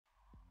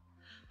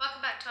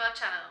our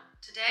channel.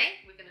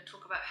 Today we're going to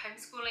talk about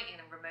homeschooling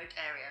in a remote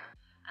area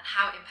and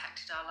how it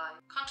impacted our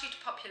life. Contrary to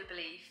popular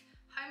belief,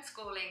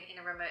 homeschooling in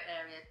a remote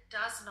area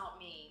does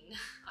not mean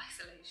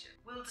isolation.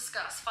 We'll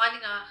discuss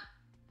finding our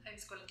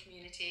homeschooling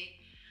community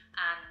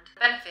and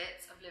the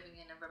benefits of living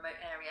in a remote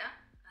area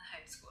and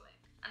homeschooling,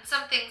 and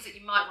some things that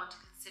you might want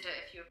to consider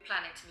if you're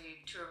planning to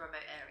move to a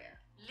remote area.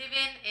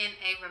 Living in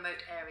a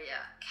remote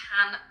area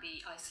can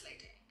be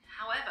isolating.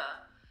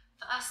 However,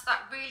 for us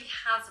that really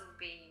hasn't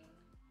been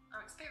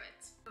our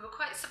experience. We were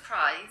quite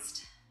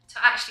surprised to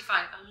actually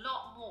find a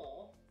lot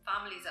more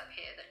families up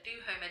here that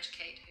do home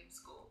educate,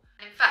 homeschool.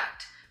 And in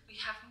fact, we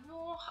have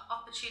more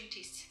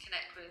opportunities to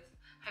connect with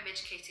home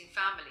educating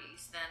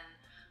families than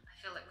I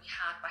feel like we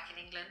had back in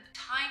England.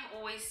 Time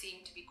always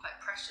seemed to be quite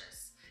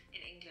precious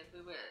in England.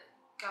 We were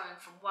going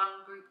from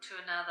one group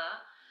to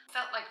another. It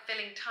felt like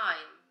filling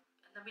time,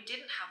 and then we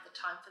didn't have the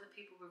time for the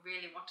people we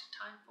really wanted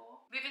time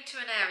for. Moving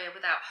to an area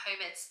without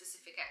home ed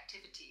specific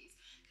activities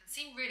can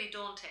seem really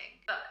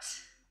daunting, but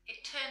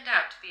it turned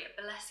out to be a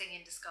blessing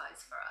in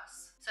disguise for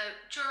us. So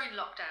during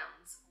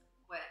lockdowns,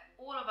 where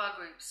all of our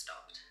groups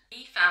stopped,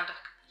 we found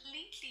a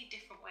completely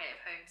different way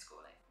of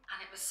homeschooling, and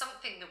it was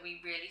something that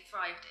we really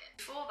thrived in.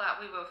 Before that,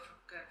 we were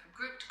going from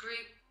group to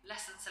group,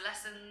 lessons to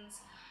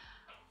lessons,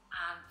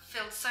 and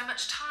filled so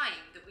much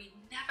time that we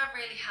never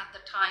really had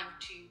the time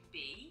to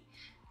be,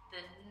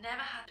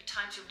 never had the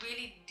time to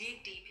really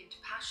dig deep into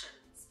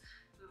passions.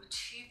 We were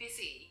too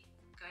busy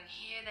going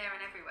here, there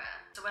and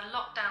everywhere. So when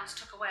lockdowns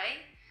took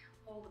away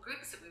all the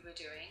groups that we were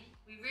doing,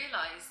 we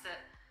realised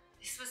that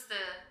this was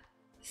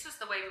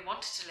the way we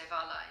wanted to live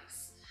our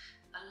lives,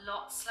 a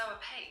lot slower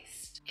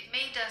paced. It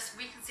made us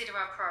reconsider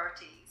our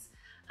priorities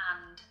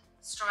and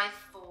strive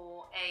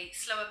for a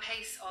slower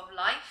pace of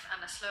life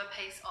and a slower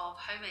pace of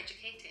home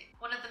educating.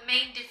 One of the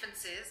main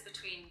differences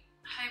between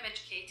home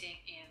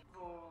educating in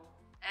rural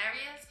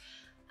areas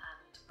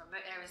and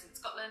remote areas in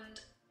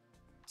Scotland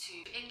to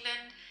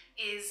England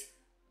is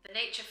the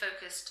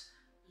nature-focused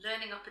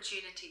learning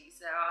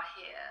opportunities there are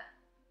here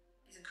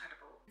is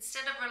incredible.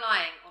 Instead of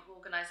relying on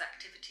organised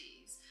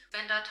activities,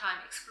 spend our time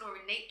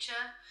exploring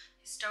nature,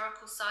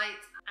 historical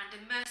sites, and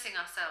immersing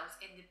ourselves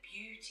in the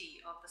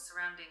beauty of the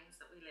surroundings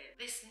that we live.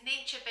 This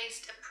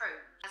nature-based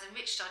approach has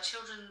enriched our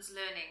children's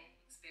learning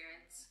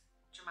experience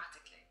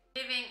dramatically.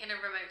 Living in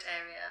a remote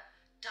area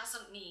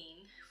doesn't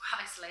mean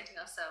we're isolating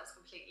ourselves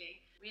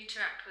completely. We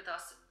interact with our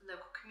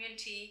local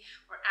community,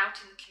 we're out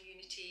in the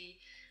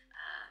community,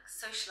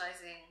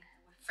 socialising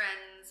with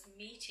friends,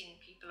 meeting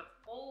people of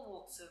all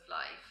walks of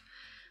life.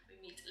 We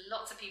meet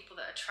lots of people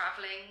that are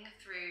travelling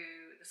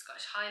through the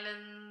Scottish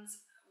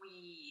Highlands.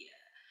 We've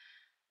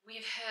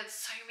heard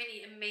so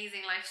many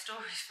amazing life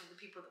stories from the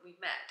people that we've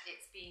met.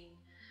 It's been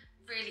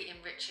really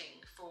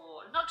enriching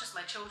for not just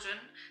my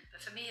children,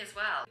 but for me as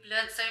well. We've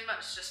learned so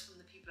much just from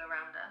the people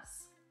around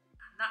us.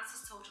 That's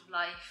the sort of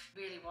life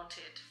we really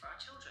wanted for our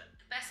children.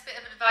 The best bit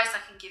of advice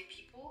I can give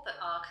people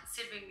that are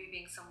considering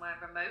moving somewhere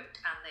remote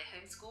and they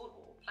homeschool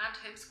or plan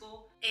to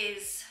homeschool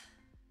is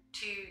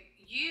to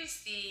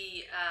use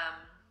the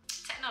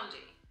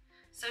technology.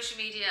 Social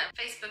media and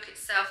Facebook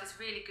itself is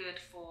really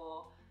good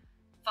for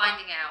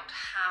finding out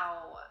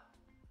how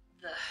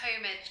the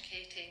home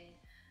educating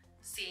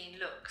scene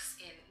looks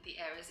in the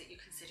areas that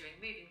you're considering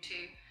moving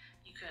to.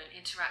 You can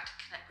interact and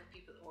connect with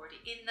people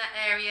already in that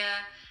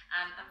area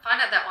and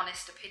find out their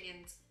honest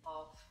opinions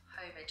of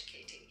home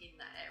educating in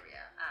that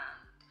area,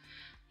 and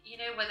you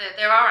know whether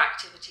there are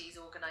activities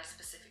organised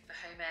specific for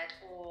home ed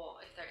or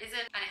if there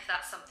isn't, and if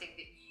that's something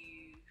that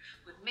you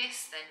would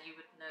miss, then you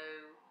would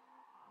know,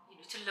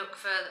 to look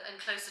further and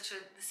closer to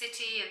the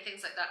city and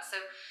things like that. So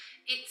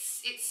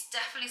it's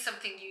definitely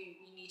something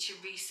you need to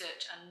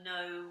research and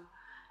know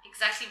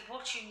exactly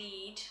what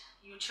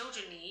your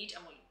children need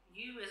and what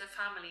you as a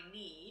family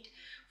need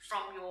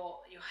from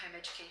your home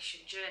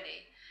education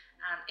journey.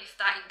 And if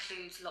that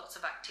includes lots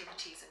of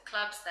activities and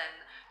clubs, then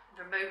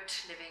remote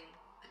living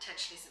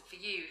potentially isn't for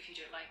you. If you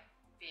don't like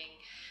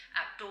being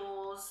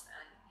outdoors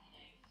and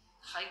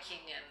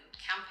hiking and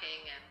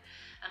camping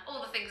and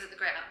all the things that the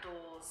great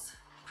outdoors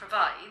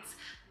provides,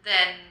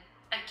 then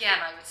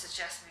again I would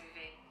suggest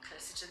moving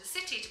closer to the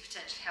city to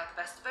potentially have the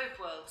best of both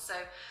worlds.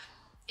 So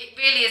it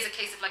really is a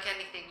case of, like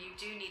anything, you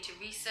do need to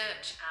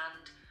research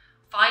and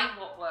find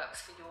what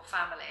works for your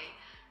family,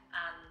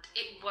 and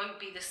it won't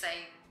be the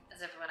same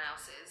as everyone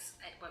else's.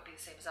 It won't be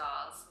the same as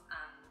ours,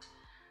 and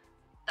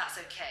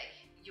that's okay.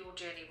 Your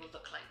journey will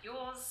look like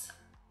yours,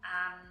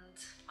 and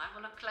mine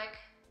will look like,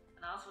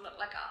 and ours will look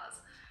like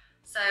ours.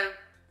 So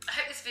I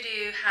hope this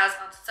video has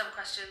answered some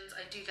questions.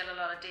 I do get a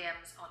lot of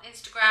DMs on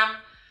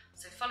Instagram,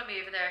 so follow me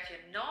over there if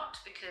you're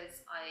not,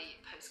 because I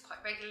post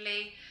quite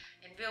regularly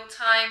in real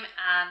time,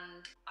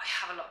 and I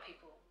have a lot of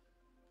people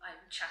I'm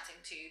chatting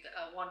to that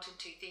are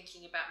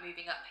thinking about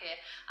moving up here,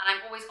 and I'm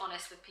always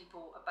honest with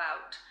people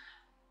about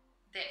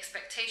the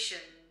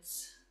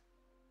expectations,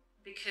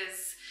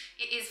 because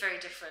it is very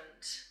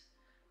different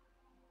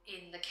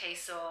in the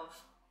case of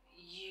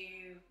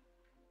you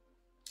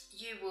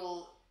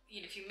will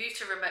if you move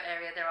to a remote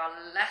area, there are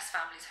less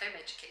families home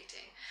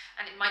educating,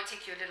 and it might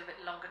take you a little bit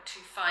longer to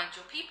find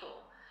your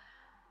people.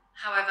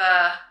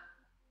 However,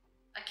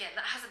 again,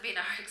 that hasn't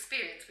been our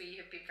experience. We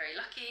have been very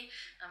lucky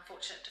and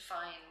fortunate to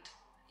find,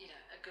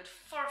 a good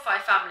 4 or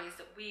 5 families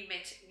that we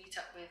meet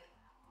up with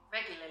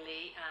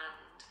regularly,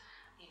 and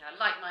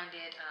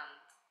like-minded, and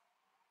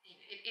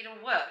it all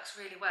works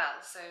really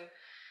well. So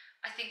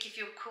I think if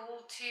you're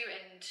called to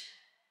and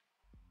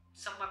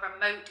somewhere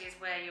remote is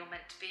where you're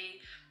meant to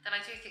be, then I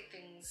do think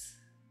things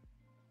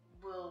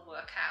will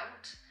work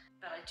out.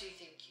 But I do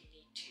think you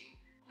need to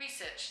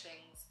research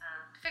things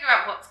and figure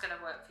out what's going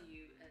to work for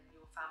you and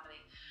your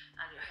family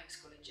and your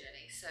homeschooling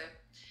journey. So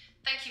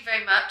thank you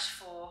very much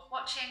for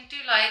watching. Do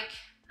like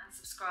and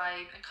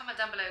subscribe and comment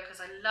down below, because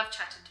I love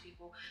chatting to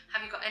people.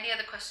 Have you got any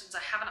other questions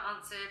I haven't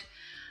answered?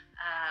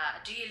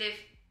 Do you live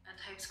and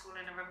homeschool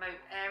in a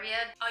remote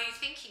area? Are you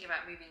thinking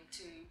about moving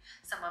to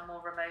somewhere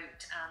more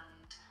remote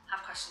and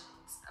have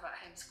questions about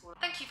homeschool?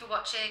 Thank you for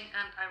watching,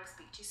 and I will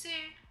speak to you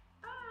soon.